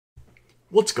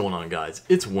What's going on, guys?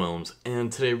 It's Wilms,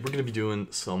 and today we're going to be doing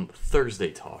some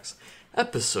Thursday Talks,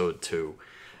 episode 2.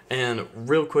 And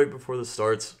real quick before this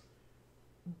starts,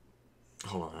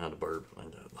 hold on, I had a burp.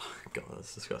 God,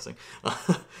 that's disgusting.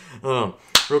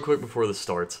 Real quick before this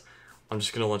starts, I'm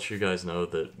just going to let you guys know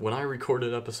that when I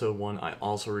recorded episode 1, I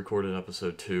also recorded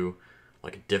episode 2,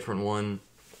 like a different one.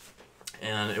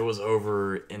 And it was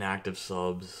over inactive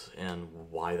subs and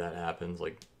why that happens,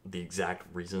 like the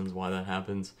exact reasons why that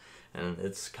happens. And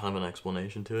it's kind of an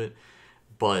explanation to it.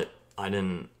 But I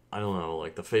don't know,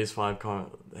 like the FaZe 5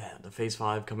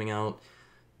 coming out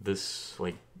this,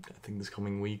 like, I think this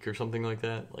coming week or something like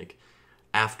that. Like,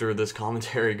 after this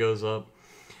commentary goes up,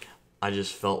 I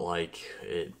just felt like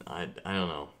I don't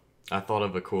know. I thought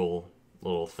of a cool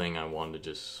little thing I wanted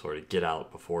to just sort of get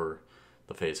out before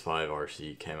the FaZe 5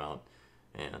 RC came out.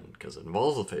 And because it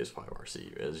involves the FaZe 5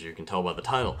 RC, as you can tell by the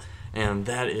title. And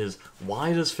that is,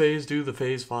 why does FaZe do the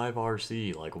FaZe 5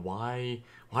 RC? Like, why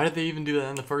did they even do that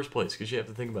in the first place? Because you have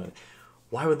to think about it.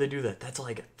 Why would they do that? That's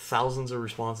like thousands of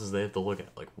responses they have to look at.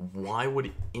 Like, why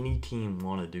would any team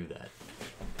want to do that?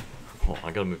 Oh,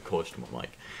 I gotta move closer to my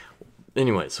mic.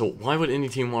 Anyway, so why would any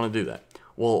team want to do that?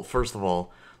 Well, first of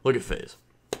all, look at FaZe.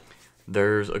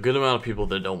 There's a good amount of people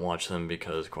that don't watch them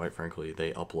because, quite frankly,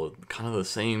 they upload kind of the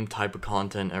same type of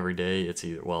content every day. It's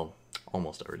either, well,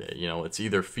 almost every day, you know, it's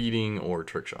either feeding or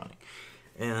trick shotting.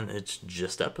 And it's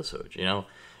just episodes, you know.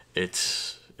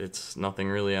 It's nothing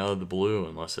really out of the blue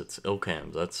unless it's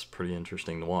illcams. That's pretty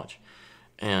interesting to watch.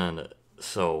 And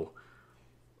so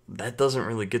that doesn't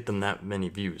really get them that many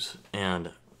views.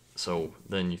 And so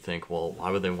then you think, well, why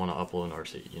would they want to upload an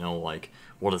RC? You know, like,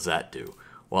 what does that do?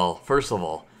 Well, first of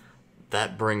all,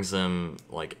 that brings them,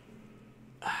 like,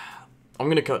 I'm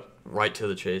going to cut right to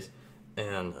the chase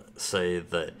and say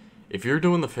that if you're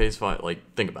doing the FaZe 5, like,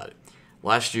 think about it.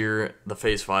 Last year, the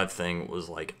FaZe 5 thing was,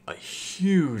 like, a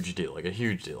huge deal,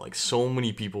 Like, so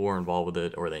many people were involved with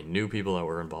it, or they knew people that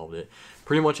were involved with it.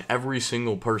 Pretty much every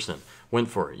single person went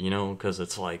for it, you know, because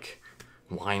it's like,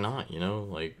 why not, you know?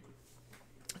 Like,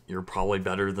 you're probably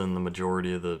better than the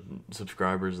majority of the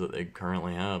subscribers that they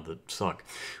currently have that suck.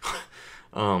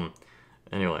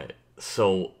 Anyway,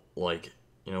 so, like,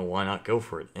 you know, why not go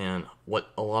for it? And what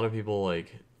a lot of people,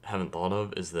 like, haven't thought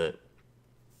of is that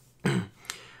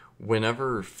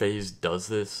whenever FaZe does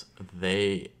this,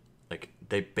 they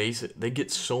get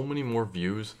so many more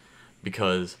views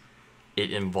because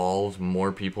it involves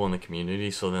more people in the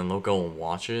community, so then they'll go and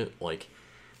watch it. Like,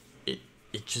 it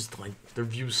just, like, their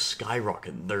views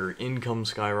skyrocket, their income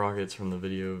skyrockets from the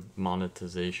video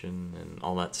monetization and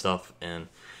all that stuff. And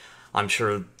I'm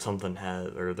sure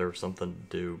there was something to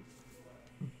do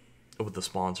with the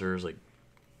sponsors. Like,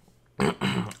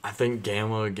 I think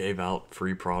Gamma gave out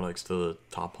free products to the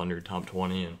top 100, top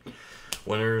 20, and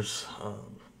winners.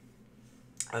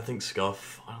 I think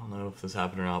Scuff, I don't know if this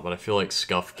happened or not, but I feel like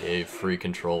Scuff gave free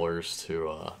controllers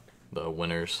to the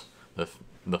winners, the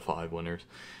 5 winners.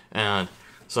 And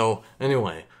so,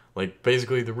 anyway, like,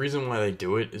 basically the reason why they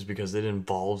do it is because it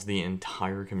involves the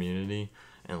entire community,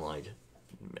 and, like,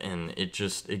 and it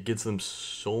gets them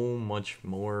so much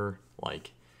more,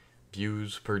 like,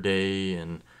 views per day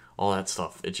and all that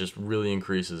stuff. It just really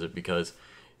increases it because,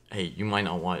 hey, you might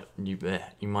not watch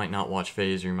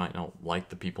FaZe, or you might not like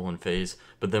the people in FaZe,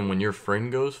 but then when your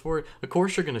friend goes for it, of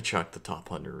course you're gonna check the top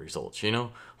 100 results, you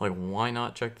know? Like, why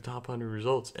not check the top 100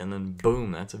 results? And then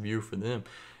boom, that's a view for them.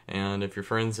 And if your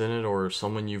friend's in it, or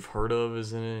someone you've heard of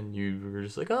is in it, and you're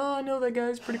just like, oh, I know that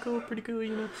guy's pretty cool,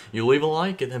 you know? You leave a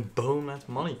like, and then boom, that's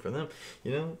money for them,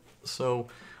 you know? So,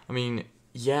 I mean,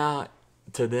 yeah,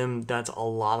 to them, that's a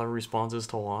lot of responses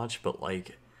to watch, but,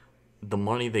 like, the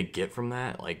money they get from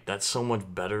that, like, that's so much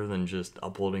better than just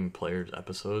uploading players'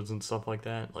 episodes and stuff like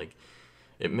that. Like,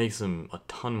 it makes them a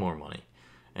ton more money.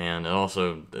 And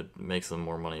it makes them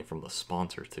more money from the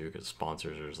sponsors, too, because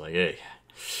sponsors are just like, hey,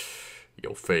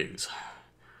 yo, FaZe,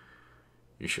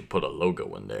 you should put a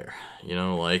logo in there, you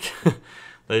know, like,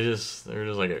 they're just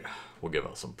like, we'll give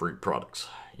out some free products,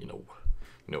 you know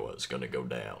what's gonna go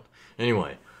down.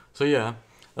 Anyway, so yeah,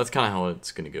 that's kind of how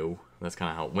it's gonna go, that's kind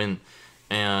of how it went.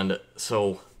 And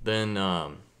so then,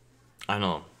 I don't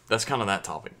know, that's kind of that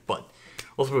topic, but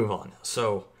let's move on.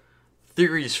 So,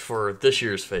 theories for this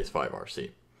year's FaZe 5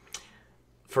 RC.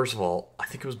 First of all, I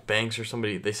think it was Banks or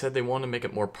somebody, they said they want to make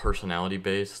it more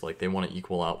personality-based, like they want to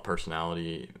equal out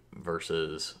personality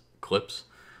versus clips.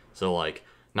 So, like,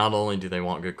 not only do they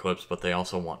want good clips, but they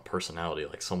also want personality,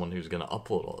 like someone who's going to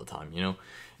upload all the time, you know?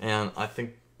 And I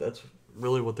think that's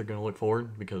really what they're going to look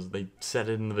forward, because they said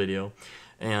it in the video.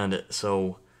 And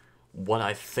so, what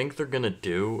I think they're going to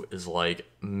do is, like,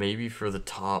 maybe for the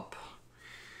top,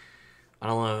 I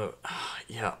don't know,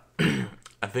 yeah,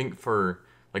 I think for,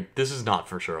 like, this is not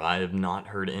for sure. I have not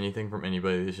heard anything from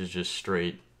anybody. This is just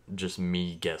straight, just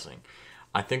me guessing.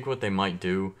 I think what they might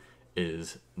do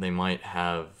is they might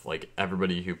have, like,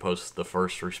 everybody who posts the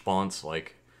first response,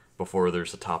 like, before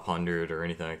there's a top 100 or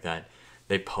anything like that,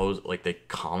 they post, like, they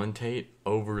commentate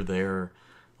over their,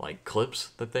 like, clips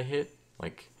that they hit,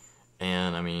 like,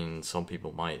 and I mean, some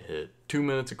people might hit 2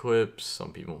 minutes of clips,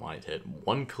 some people might hit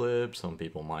 1 clip, some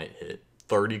people might hit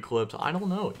 30 clips. I don't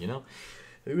know, you know?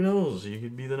 Who knows? You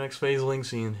could be the next FaZe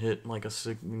Linksy and hit like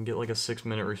and get like a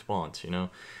 6-minute response, you know?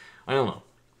 I don't know.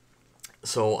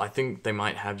 So I think they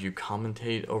might have you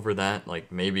commentate over that.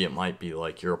 Like, maybe it might be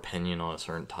like your opinion on a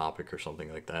certain topic or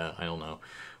something like that. I don't know.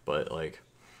 But like,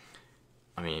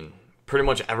 I mean, pretty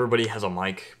much everybody has a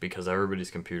mic because everybody's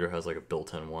computer has like a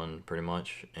built-in one pretty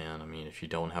much. And I mean, if you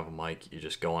don't have a mic, you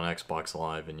just go on Xbox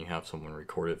Live and you have someone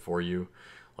record it for you.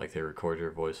 Like, they record your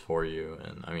voice for you.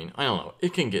 And I mean, I don't know.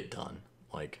 It can get done.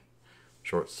 Like,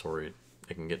 short story,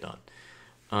 it can get done.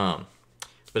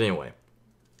 But anyway,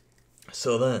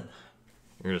 so then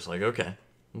you're just like, okay,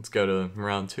 let's go to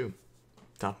round 2,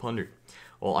 top 100.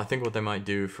 Well, I think what they might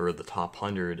do for the top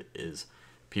 100 is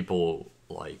people,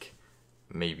 like,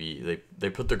 maybe they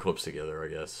put their clips together, I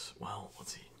guess. Well,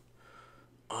 let's see.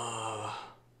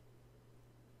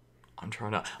 I'm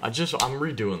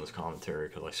redoing this commentary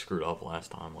because I screwed up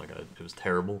last time. Like, it was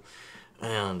terrible.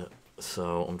 And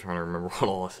so I'm trying to remember what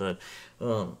all I said.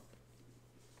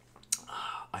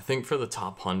 I think for the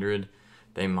top 100,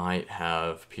 they might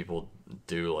have people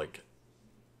do like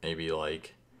maybe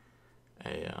like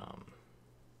a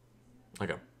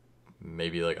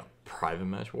maybe like a private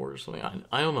match war or something.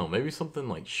 I don't know. Maybe something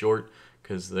like short,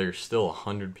 because there's still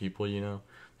 100 people. You know,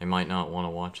 they might not want to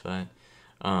watch that.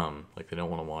 Like, they don't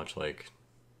want to watch like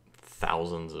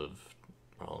thousands of,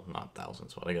 well, not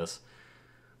thousands, but I guess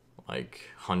like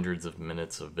hundreds of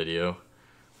minutes of video.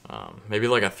 Maybe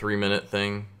like a 3-minute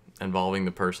thing involving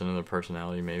the person and their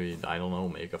personality. Maybe, I don't know,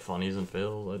 make a funnies and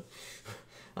Phil.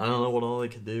 I don't know what all they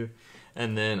could do.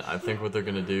 And then I think what they're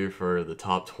gonna do for the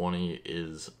top 20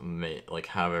 is like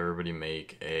have everybody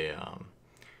make a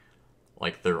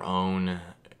like their own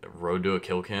road to a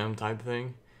kill cam type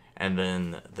thing, and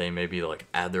then they maybe like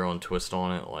add their own twist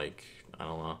on it. Like, I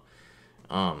don't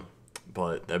know,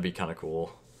 but that'd be kind of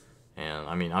cool. And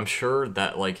I mean, I'm sure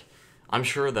that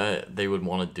they would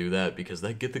want to do that because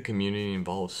they get the community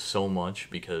involved so much,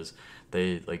 because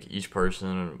they, like, each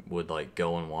person would like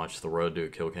go and watch the road to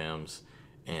kill cams,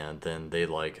 and then they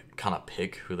like kind of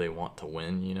pick who they want to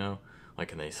win, you know,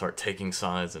 like, and they start taking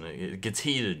sides and it gets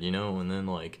heated, you know, and then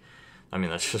like, I mean,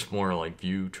 that's just more like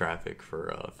view traffic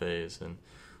for FaZe, and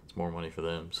it's more money for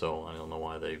them, so I don't know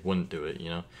why they wouldn't do it, you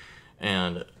know.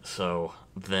 And so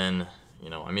then, you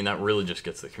know, I mean, that really just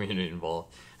gets the community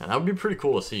involved. And that would be pretty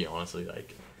cool to see, honestly.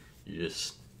 Like, you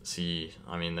just see,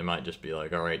 I mean, they might just be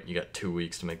like, all right, you got 2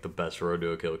 weeks to make the best road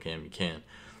to a kill cam you can.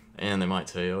 And they might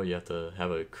say, oh, you have to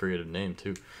have a creative name,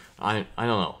 too. I don't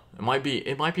know. It might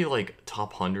be like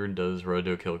top 100 does road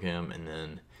to a kill cam, and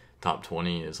then top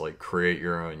 20 is like create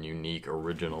your own unique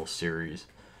original series.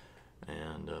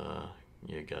 And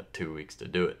you got 2 weeks to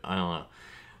do it. I don't know.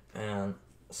 And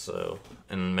so,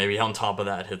 and maybe on top of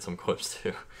that, hit some clips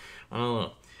too. I don't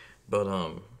know.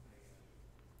 But,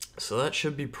 so that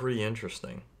should be pretty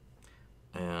interesting.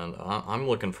 And I'm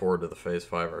looking forward to the FaZe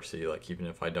 5 RC, like, even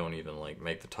if I don't even, like,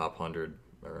 make the top 100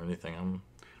 or anything.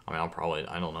 I'll probably,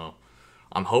 I don't know.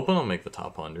 I'm hoping I'll make the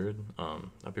top 100.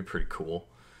 That'd be pretty cool.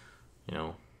 You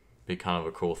know, be kind of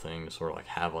a cool thing to sort of, like,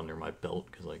 have under my belt,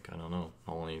 because, like, I don't know,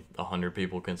 only 100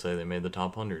 people can say they made the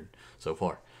top 100 so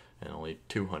far, and only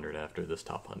 200 after this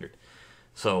top 100.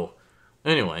 So,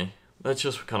 anyway, that's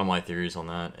just kind of my theories on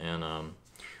that. And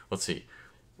let's see.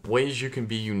 Ways you can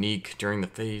be unique during the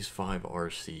FaZe 5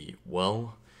 RC.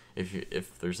 Well,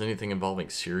 if there's anything involving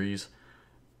series,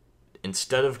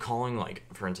 instead of calling, like,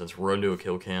 for instance, road to a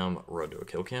kill cam,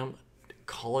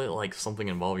 call it like something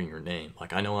involving your name.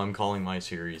 Like, I know I'm calling my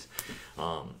series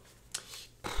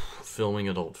filming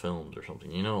adult films or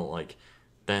something, you know, like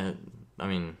that. I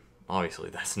mean, obviously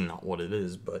that's not what it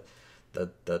is, but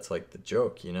that's like the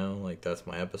joke, you know, like, that's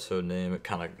my episode name. It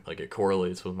kind of, like, it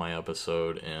correlates with my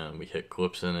episode, and we hit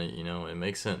clips in it, you know, it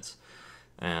makes sense.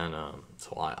 And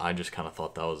so I just kind of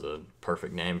thought that was a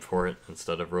perfect name for it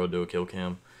instead of road to a kill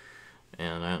cam.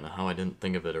 And I don't know how I didn't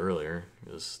think of it earlier.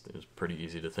 It was pretty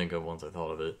easy to think of once I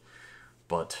thought of it.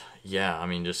 But yeah, I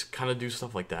mean, just kind of do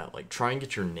stuff like that. Like, try and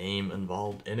get your name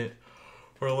involved in it,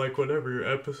 or like whatever your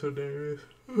episode name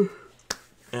is.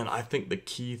 And I think the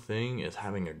key thing is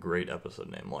having a great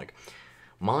episode name. Like,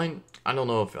 mine, I don't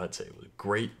know if I'd say it was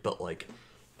great, but like,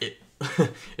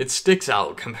 it sticks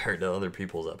out compared to other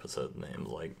people's episode names.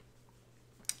 Like,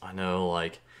 I know,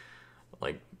 like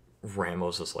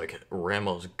Ramos is like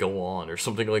Ramos Go On or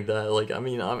something like that. Like, I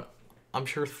mean, I'm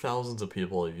sure thousands of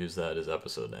people have used that as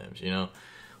episode names. You know,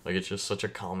 like it's just such a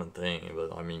common thing.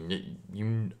 But I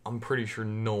mean, I'm pretty sure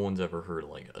no one's ever heard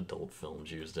like adult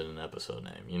films used in an episode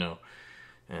name. You know,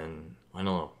 and I don't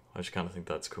know. I just kind of think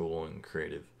that's cool and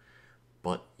creative.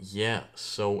 But yeah.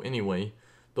 So anyway.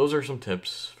 Those are some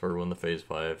tips for when the FaZe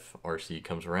 5 RC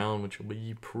comes around, which will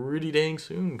be pretty dang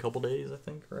soon. A couple days, I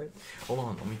think, right? Hold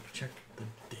on, let me check the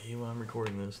day when I'm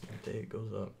recording this, and the day it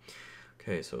goes up.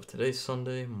 Okay, so if today's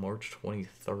Sunday, March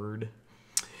 23rd,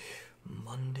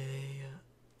 Monday,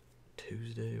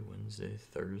 Tuesday, Wednesday,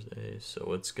 Thursday,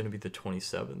 so it's going to be the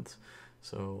 27th.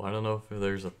 So I don't know if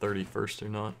there's a 31st or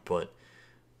not, but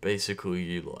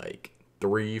basically, like,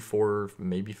 3, 4,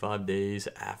 maybe 5 days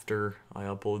after I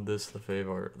upload this, the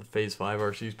FaZe 5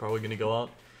 RC is probably going to go out.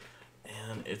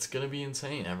 And it's going to be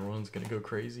insane. Everyone's going to go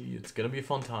crazy. It's going to be a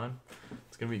fun time.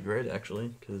 It's going to be great, actually,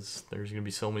 because there's going to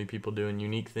be so many people doing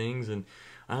unique things. And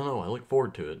I don't know, I look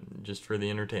forward to it just for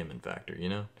the entertainment factor, you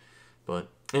know? But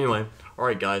anyway,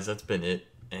 alright guys, that's been it.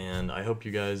 And I hope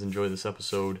you guys enjoy this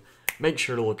episode. Make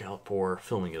sure to look out for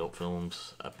Filming Adult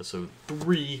Films episode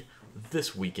 3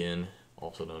 this weekend.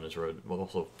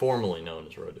 Also formerly known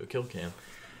as Road to a Kill Cam.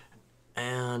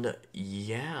 And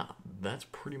yeah, that's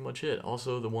pretty much it.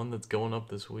 Also, the one that's going up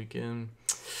this weekend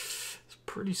is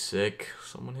pretty sick.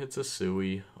 Someone hits a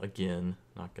suey again.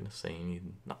 Not gonna say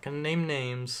anything. Not gonna name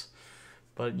names,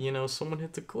 but you know, someone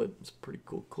hits a clip. It's a pretty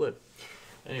cool clip.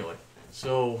 Anyway,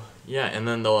 so yeah, and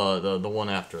then the one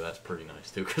after that's pretty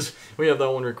nice too, because we have that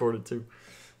one recorded too.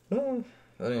 But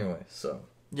anyway, so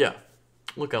yeah,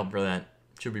 look out for that.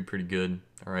 Should be pretty good.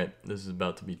 Alright, this is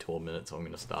about to be 12 minutes, so I'm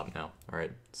going to stop now.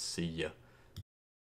 Alright, see ya.